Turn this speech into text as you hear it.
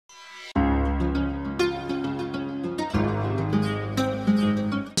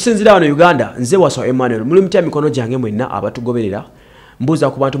Tusinzira wano Uganda nze Waso Emmanuel muli mutya mikono gyange mwenna abatugoberera mbuza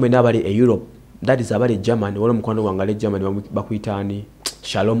ku bantu mwenna abali e Europe that is abali Germany wala mukwano gwangale Germany bakuyitani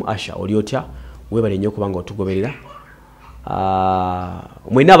Shalom Asha oli otya webale nnyo kubanga otugoberera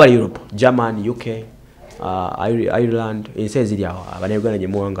mwenna abali Europe Germany UK Ireland ensi ziri awo abanauganda gye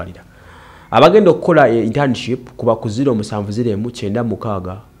muwangalira abagenda okukola internship kuba ku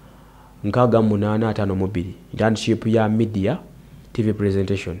 0706 internship ya media TV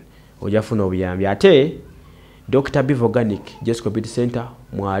presentation ojafuna obuyambi ate Dr. Biv Organic Jesco Beauty Center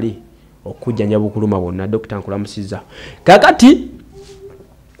mwali okujjanja bukuluma bonna Dr. Nkulamusiza kakati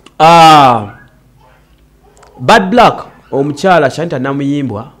Bad Black omukyala Shanta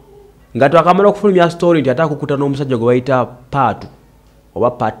namuyimbwa nga twakamala okufulumya story nti atakukuta n'omusajja gwe bayita Patu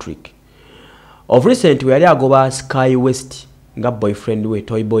oba Patrick of recent we yali agoba Sky West nga boyfriend we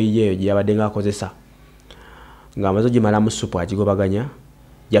toy boy yeyo gye yabadde ng'akozesa nga amaze gimala mu supu agigobaganya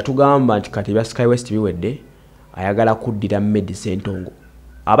yatugamba nti kati bya Sky West biwedde ayagala kuddira Meddy Sentongo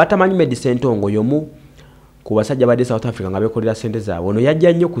abatamanyi Meddy Sentongo yomu ku basajja badde South Africa nga bekolera sente zaabwe ono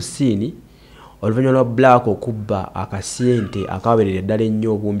yajja nnyo ku scene oluvannyuma lwa Black okubba akasente akawaberera ddala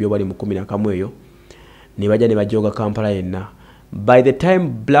ennyo obumbi obali mu 11 eyo ne bajja ne bajoga Kampala yenna by the time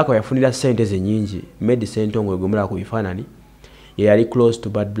Black yafunira sente ze nyingi Meddy Sentongo egomera ku bifaanani yali close to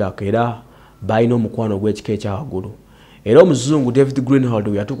Bad Black era bayina omukwano gw'ekika ekyawagulu era omuzungu David Greenhold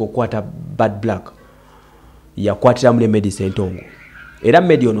yatuuka okukwata Bad Black yakwatira mu Meddy Sentongo era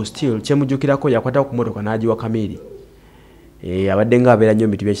Meddy ono still kyemujjukirako yakwata ku motoka n'agiwa Kamiri abadde ng'abeera nnyo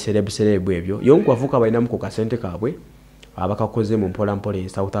miti by'ekiserebuserebu ebyo yomu kwavuka balinamu ku kasente kaabwe abakakoze mu mpola mpola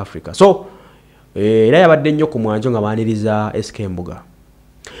South Africa so era yabadde nnyo ku mwanjo nga baaniriza SK Mbuga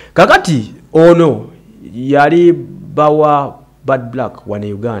kakati ono yali bawa Bad Black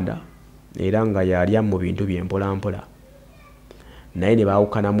wane Uganda era nga yali mu bintu by'empola mpola naye ne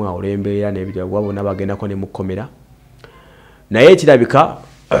baawukanamu awo olw'embeera n'ebirala bonna bagendako ne mukomera naye kirabika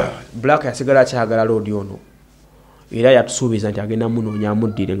Black yasigala akyagala loodi ono era yatusuubiza nti agenda munoonya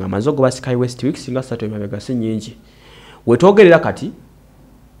amuddire nga amaze ogoba Sky West weeks nga 3 emabega si nnyingi wetwogerera kati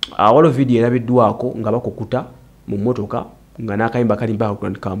awolo video erabiddwako nga bakukuta mu mmotoka nga n'akayimba kali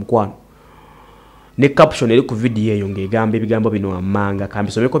background ka mukwano ne caption eri ku video eyo ng'egamba ebigambo bino amanga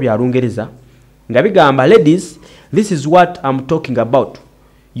kambisomeko bya Lungereza nga bigamba ladies this is what I'm talking about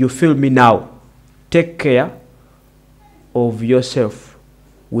you feel me now take care of yourself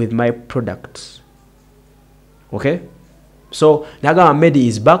with my products okay so nagamba Meddy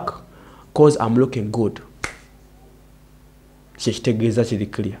is back cause I'm looking good kitegeeza kiri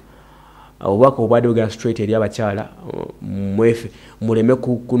clear obwako obadde bugenda straight eri abakyala mwefe muleme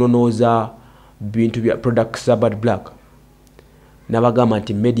kunonooza bintu bya products za Bad Black nabagamba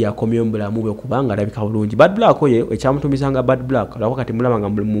nti Meddy akomye mbulamu bwe kubanga alabika bulungi Bad Black oye ekyamutumisanga Bad Black lako kati mulaba nga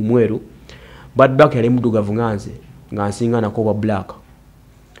mu mweru Bad Black yali mudugavu nganze nga nsinga nako bwa Black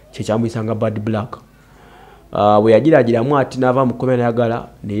kyekyamuyisanga Bad Black bwe yagiragiramu ati n'ava mu komera yagala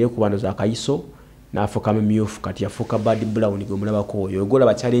neye ku bano za kayiso n'afuuka mumyufu kati yafuuka Bad Brown gwe mulabako oyo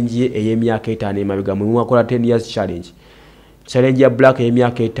ogolaba challenge ye ey'emyaka 5 emabega mu mwakola 10 years challenge ya Black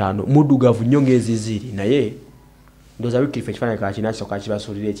ey'emyaka 5 mudugavu nnyo ng'eziziri naye ndoza wikirife ekifaananyi kakinakiso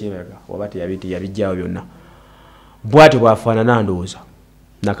kakibasuulira ekyemabega oba teyabijjawo byonna bw'atyo bwafaanana ndowooza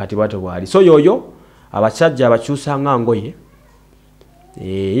nakati bw'atyo bwali so yoyo abasajja abakyusa nga ngoye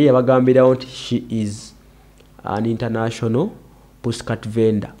ye yabagambirawo nti she is an international pussycat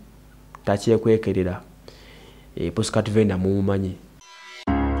vendor takyekwekerera pussycat vendor mumumanyi